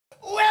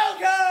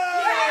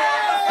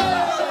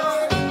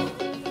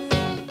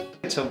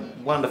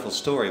wonderful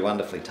story,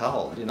 wonderfully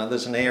told. You know,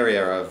 there's an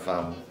area of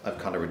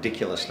kind of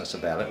ridiculousness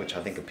about it, which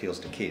I think appeals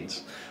to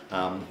kids.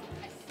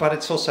 But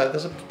it's also,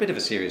 there's a bit of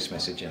a serious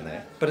message in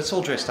there. But it's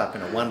all dressed up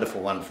in a wonderful,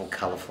 wonderful,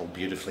 colourful,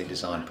 beautifully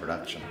designed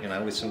production, you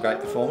know, with some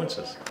great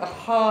performances. The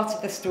heart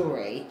of the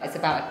story is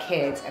about a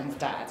kid and his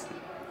dad.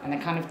 And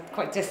they're kind of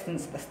quite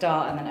distant at the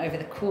start, and then over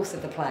the course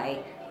of the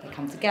play, they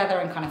come together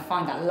and kind of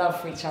find that love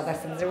for each other,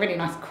 so there's a really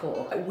nice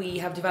core. We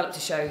have developed a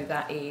show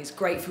that is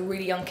great for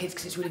really young kids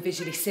because it's really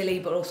visually silly,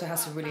 but also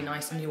has some really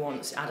nice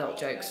nuanced adult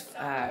jokes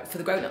for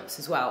the grown-ups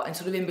as well. And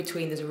sort of in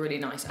between there's a really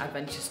nice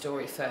adventure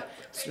story for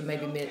sort of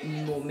maybe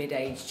more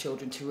mid-aged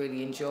children to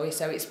really enjoy.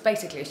 So it's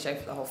basically a show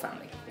for the whole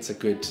family. It's a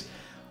good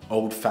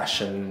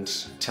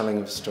old-fashioned telling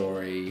of a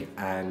story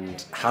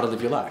and how to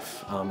live your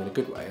life in a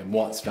good way, and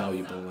what's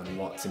valuable and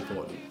what's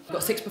important. We've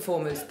got 6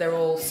 performers, they're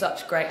all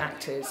such great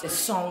actors. There's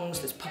songs,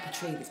 there's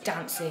puppetry, there's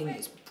dancing,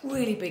 there's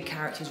really big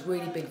characters,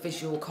 really big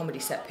visual comedy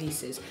set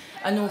pieces,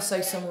 and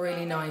also some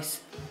really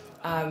nice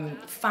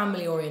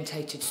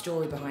family-orientated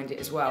story behind it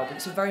as well. But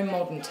it's a very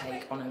modern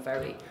take on a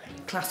very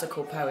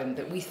classical poem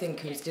that we think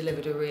has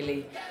delivered a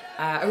really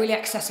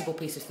accessible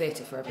piece of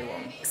theatre for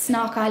everyone.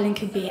 Snark Island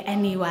could be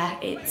anywhere.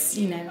 It's,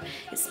 you know,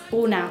 it's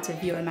born out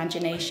of your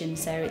imagination,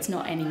 so it's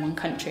not any one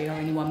country or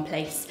any one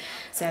place.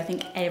 So I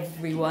think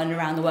everyone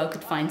around the world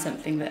could find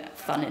something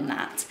fun in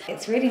that.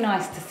 It's really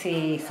nice to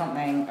see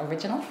something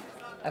original.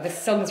 The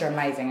songs are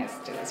amazing,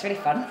 it's really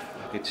fun.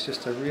 It's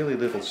just a really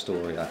little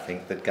story, I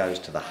think, that goes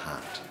to the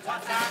heart. I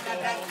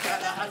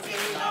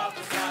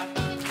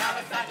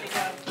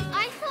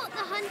thought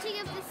The Hunting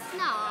of the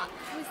Snark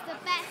was the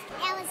best.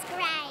 It was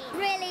great.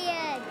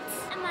 Brilliant.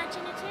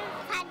 Imaginative.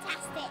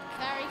 Fantastic.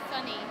 Very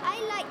funny. I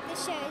liked the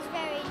show, it was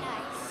very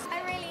nice.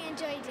 I really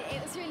enjoyed it,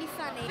 it was really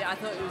funny. I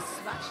thought it was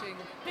smashing.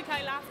 I think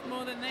I laughed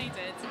more than they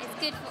did. It's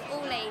good for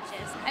all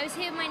ages. I was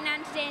here with my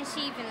nan today and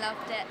she even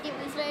loved it. It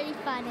was really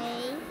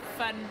funny.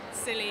 Fun,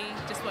 silly,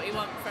 just what you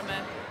want from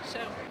a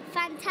show.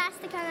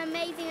 Fantastic and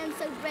amazing and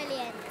so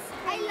brilliant.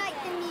 I like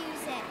the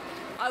music.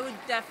 I would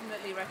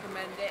definitely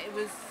recommend it. It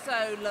was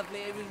so lovely.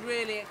 It was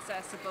really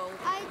accessible.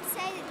 I'd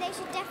say that they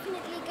should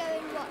definitely go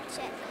and watch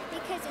it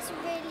because it's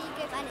really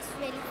good and it's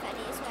really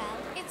funny as well.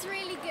 It's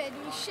really good.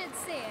 You should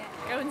see it.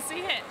 Go and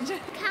see it.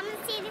 Come and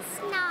see the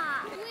Snark.